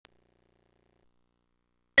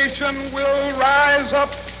Nation will rise up,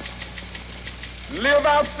 live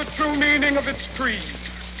out the true meaning of its creed.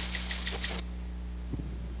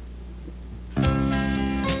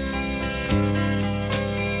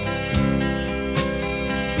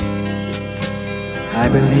 I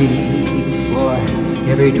believe for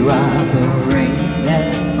every drop of rain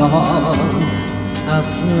that falls, a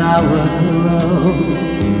flower grows.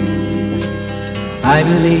 I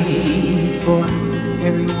believe for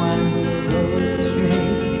everyone who goes astray,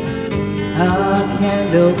 a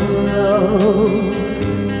candle glows.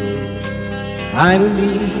 I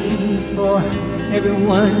believe for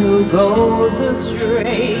everyone who goes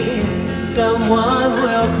astray, someone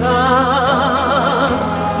will come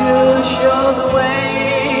to show the way.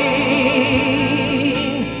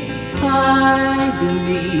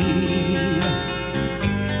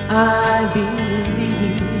 I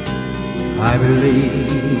believe, I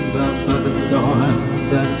believe above the storm,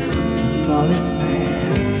 the smallest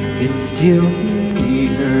man can still be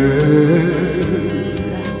heard.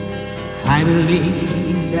 I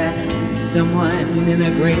believe that someone in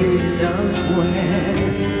a grave somewhere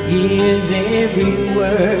hears every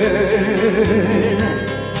word.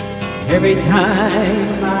 Every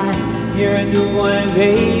time I hear a newborn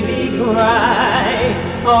baby cry,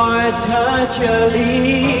 or touch a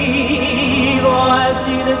leaf, or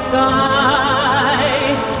see the sky,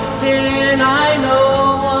 then I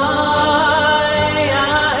know why I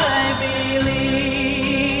believe.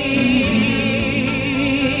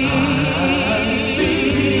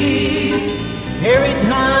 Every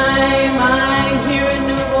time I hear a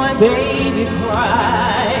newborn baby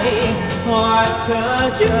cry, or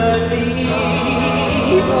touch a leaf,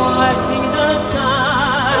 or see the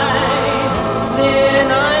sky, then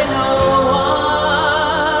I